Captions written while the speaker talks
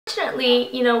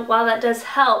unfortunately, you know, while that does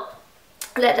help,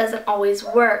 that doesn't always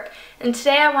work. And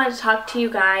today I want to talk to you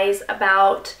guys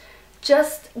about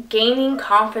just gaining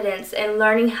confidence and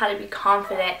learning how to be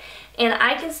confident. And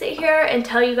I can sit here and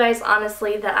tell you guys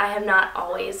honestly that I have not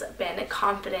always been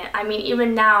confident. I mean,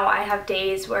 even now I have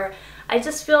days where I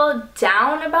just feel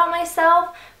down about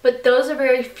myself, but those are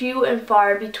very few and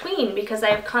far between because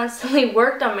I've constantly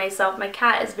worked on myself. My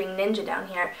cat is being ninja down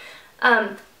here.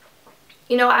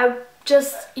 You know,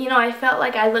 I felt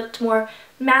like I looked more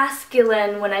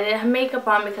masculine when I didn't have makeup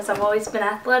on because I've always been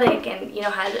athletic and, you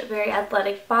know, had a very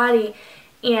athletic body.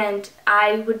 And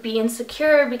I would be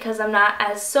insecure because I'm not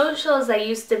as social as I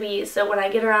used to be. So when I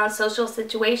get around social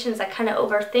situations, I kind of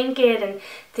overthink it and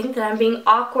think that I'm being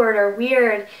awkward or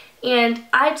weird. And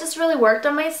I just really worked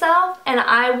on myself, and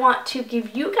I want to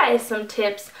give you guys some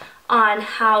tips on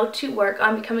how to work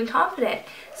on becoming confident.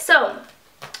 So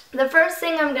the first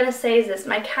thing I'm going to say is this.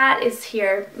 My cat is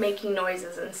here making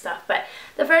noises and stuff, but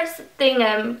the first thing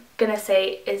I'm going to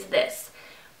say is this.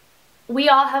 We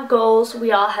all have goals,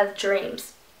 we all have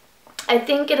dreams. I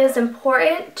think it is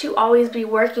important to always be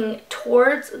working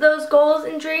towards those goals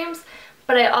and dreams,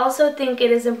 but I also think it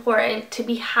is important to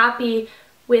be happy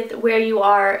with where you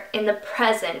are in the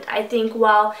present. I think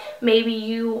while maybe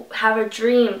you have a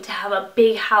dream to have a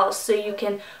big house so you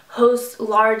can host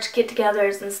large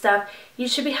get-togethers and stuff, you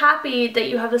should be happy that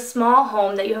you have a small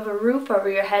home, that you have a roof over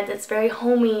your head that's very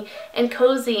homey and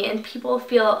cozy and people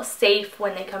feel safe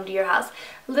when they come to your house.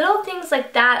 Little things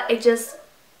like that,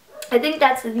 I think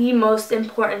that's the most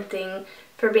important thing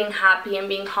for being happy and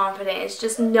being confident. It's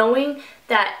just knowing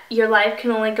that your life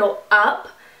can only go up,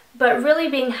 but really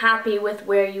being happy with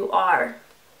where you are.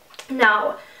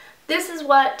 Now, this is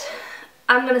what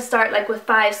I'm going to start like with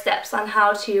 5 steps on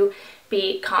how to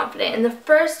be confident. And the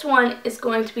first one is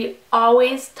going to be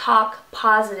always talk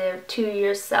positive to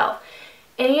yourself.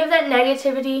 Any of that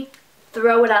negativity,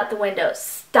 throw it out the window.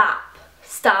 Stop.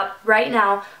 Stop right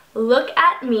now. Look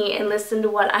at me and listen to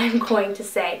what I'm going to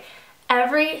say.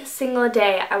 Every single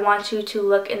day, I want you to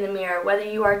look in the mirror, whether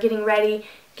you are getting ready,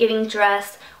 getting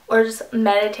dressed, or just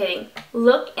meditating.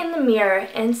 Look in the mirror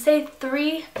and say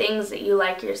 3 things that you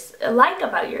like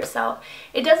about yourself.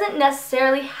 It doesn't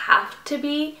necessarily have to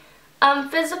be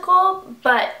physical,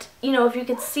 but you know, if you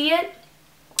could see it,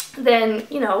 then,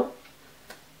 you know,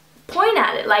 point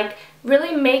at it. Like,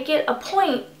 really make it a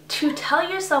point to tell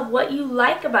yourself what you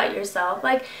like about yourself.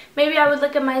 Like, maybe I would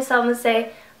look at myself and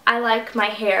say, I like my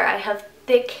hair. I have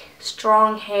thick,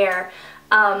 strong hair.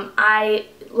 I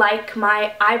like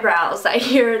my eyebrows. I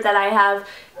hear that I have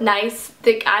nice,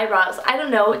 thick eyebrows. I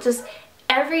don't know, just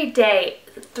every day,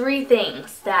 3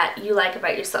 things that you like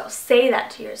about yourself. Say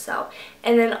that to yourself.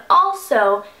 And then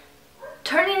also,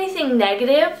 turn anything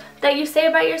negative that you say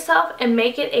about yourself and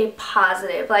make it a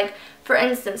positive. Like, for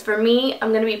instance, for me, I'm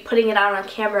going to be putting it out on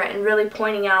camera and really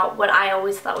pointing out what I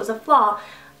always thought was a flaw.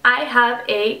 I have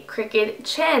a crooked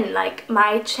chin. Like,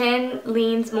 my chin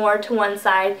leans more to one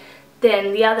side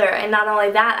than the other, and not only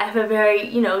that, I have a very,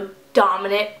 you know,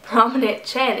 dominant, prominent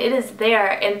chin. It is there,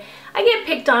 and I get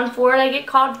picked on for it. I get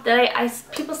called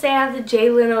that people say I have the Jay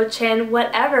Leno chin,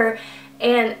 whatever.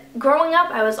 And growing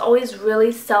up, I was always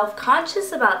really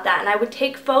self-conscious about that, and I would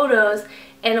take photos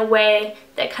in a way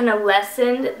that kind of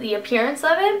lessened the appearance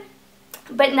of it.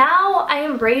 But now I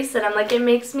embrace it. I'm like, it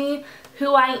makes me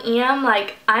who I am.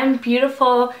 Like, I'm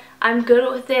beautiful, I'm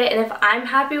good with it, and if I'm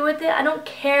happy with it, I don't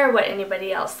care what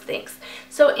anybody else thinks.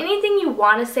 So anything you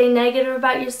want to say negative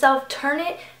about yourself,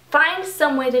 find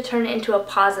some way to turn it into a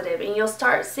positive, and you'll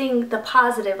start seeing the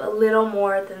positive a little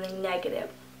more than the negative.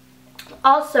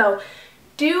 Also,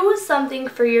 do something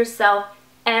for yourself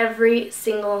every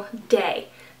single day.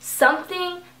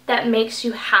 Something that makes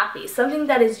you happy, something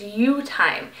that is you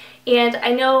time. And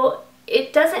I know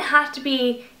it doesn't have to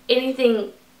be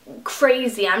anything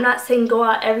crazy. I'm not saying go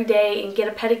out every day and get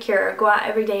a pedicure or go out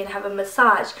every day and have a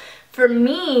massage. For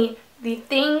me, the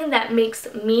thing that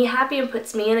makes me happy and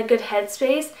puts me in a good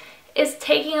headspace is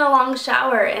taking a long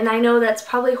shower. And I know that's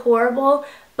probably horrible,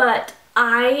 but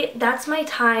that's my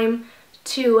time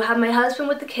to have my husband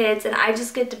with the kids, and I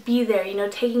just get to be there, you know,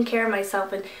 taking care of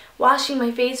myself and washing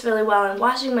my face really well and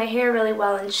washing my hair really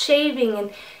well and shaving,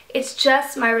 and it's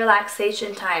just my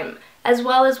relaxation time. As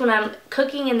well as when I'm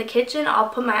cooking in the kitchen, I'll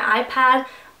put my iPad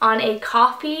on a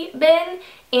coffee bin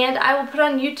and I will put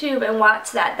on YouTube and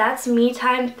watch that. That's me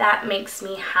time. That makes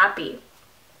me happy.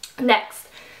 Next,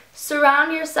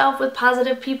 surround yourself with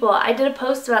positive people. I did a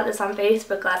post about this on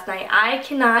Facebook last night. I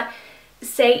cannot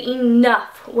say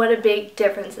enough what a big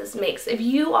difference this makes. If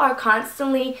you are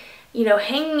constantly you know,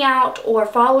 hanging out or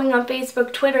following on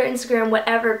Facebook, Twitter, Instagram,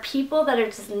 whatever, people that are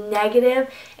just negative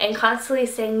and constantly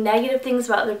saying negative things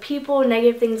about other people,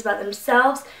 negative things about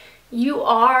themselves, you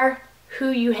are who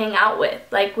you hang out with.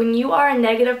 Like, when you are a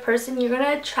negative person, you're going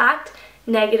to attract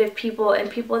negative people and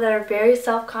people that are very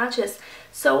self-conscious.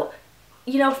 So,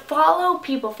 you know, follow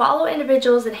people, follow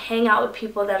individuals, and hang out with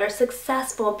people that are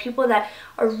successful, people that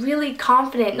are really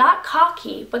confident, not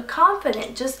cocky, but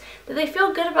confident, just that they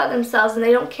feel good about themselves and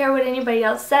they don't care what anybody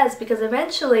else says, because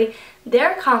eventually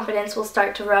their confidence will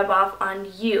start to rub off on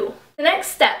you. The next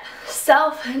step,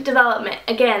 self-development.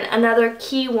 Again, another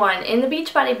key one. In the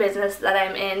Beachbody business that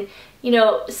I'm in, you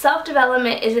know,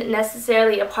 self-development isn't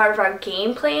necessarily a part of our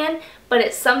game plan, but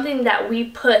it's something that we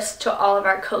push to all of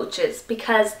our coaches,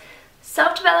 because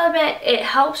self-development, it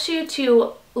helps you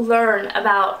to learn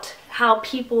about how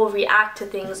people react to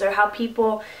things, or how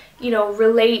people, you know,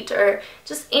 relate, or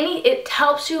just it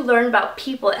helps you learn about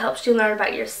people, it helps you learn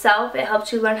about yourself, it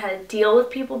helps you learn how to deal with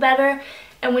people better.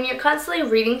 And when you're constantly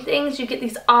reading things, you get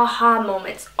these aha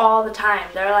moments all the time.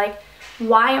 They're like,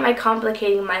 why am I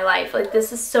complicating my life? Like,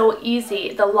 this is so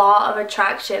easy. The law of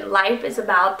attraction. Life is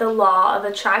about the law of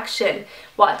attraction.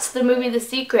 Watch the movie The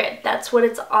Secret. That's what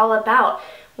it's all about.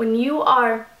 When you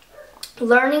are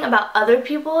learning about other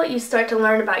people, you start to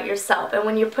learn about yourself. And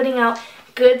when you're putting out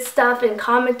good stuff and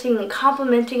commenting and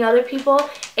complimenting other people,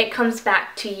 it comes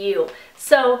back to you.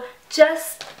 So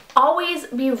just always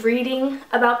be reading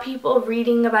about people,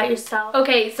 reading about yourself.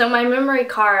 Okay, so my memory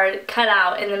card cut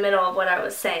out in the middle of what I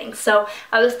was saying. So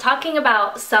I was talking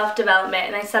about self-development,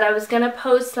 and I said I was going to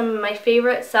post some of my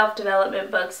favorite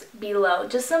self-development books below.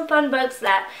 Just some fun books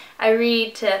that I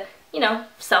read to, you know,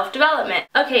 self-development.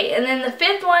 Okay, and then the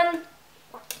fifth one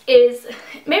is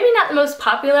maybe not the most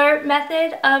popular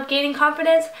method of gaining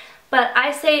confidence, but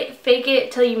I say fake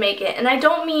it till you make it. And I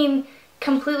don't mean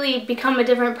completely become a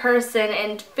different person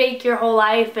and fake your whole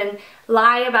life and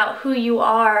lie about who you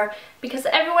are, because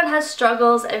everyone has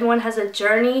struggles, everyone has a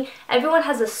journey, everyone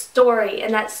has a story,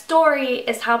 and that story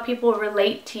is how people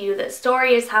relate to you. That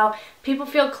story is how people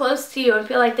feel close to you and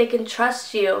feel like they can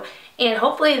trust you, and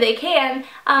hopefully they can.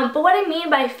 But what I mean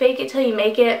by fake it till you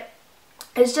make it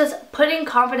is just putting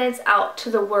confidence out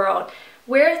to the world.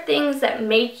 Wear things that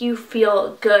make you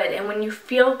feel good, and when you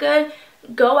feel good,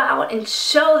 go out and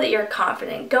show that you're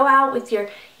confident. Go out with your,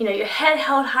 you know, your head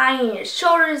held high and your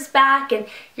shoulders back and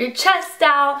your chest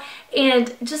out,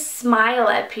 and just smile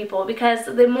at people, because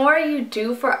the more you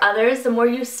do for others, the more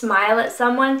you smile at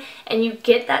someone and you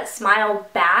get that smile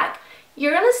back,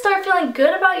 you're going to start feeling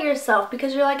good about yourself,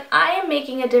 because you're like, I am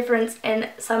making a difference in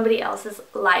somebody else's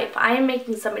life. I am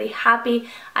making somebody happy.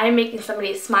 I am making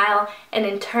somebody smile, and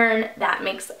in turn, that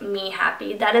makes me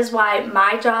happy. That is why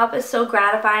my job is so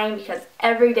gratifying, because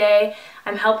every day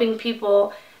I'm helping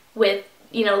people with,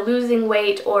 you know, losing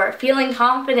weight or feeling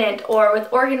confident, or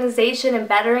with organization and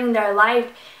bettering their life.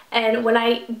 And when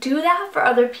I do that for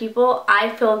other people, I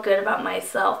feel good about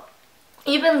myself.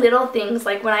 Even little things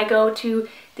like when I go to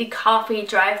the coffee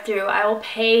drive-thru, I will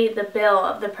pay the bill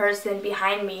of the person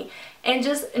behind me, and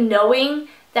just knowing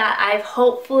that I've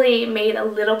hopefully made a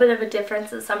little bit of a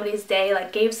difference in somebody's day,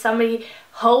 like gave somebody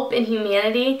hope in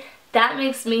humanity, that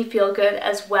makes me feel good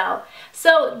as well.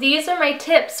 So these are my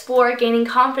tips for gaining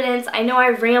confidence. I know I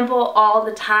ramble all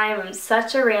the time. I'm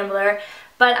such a rambler,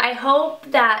 but I hope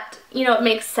that, you know, it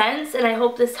makes sense, and I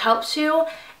hope this helps you.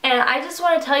 And I just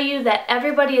want to tell you that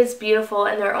everybody is beautiful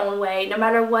in their own way. No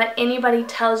matter what anybody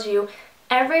tells you,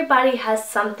 everybody has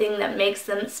something that makes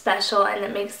them special and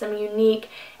that makes them unique.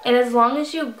 And as long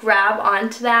as you grab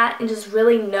onto that and just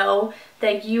really know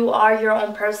that you are your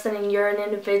own person and you're an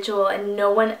individual and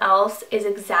no one else is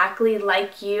exactly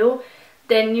like you,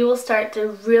 then you will start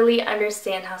to really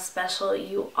understand how special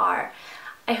you are.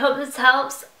 I hope this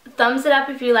helps. Thumbs it up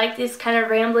if you like these kind of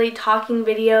rambly talking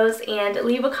videos, and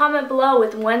leave a comment below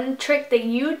with one trick that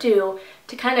you do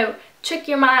to kind of trick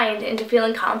your mind into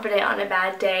feeling confident on a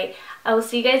bad day. I will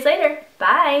see you guys later.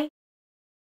 Bye!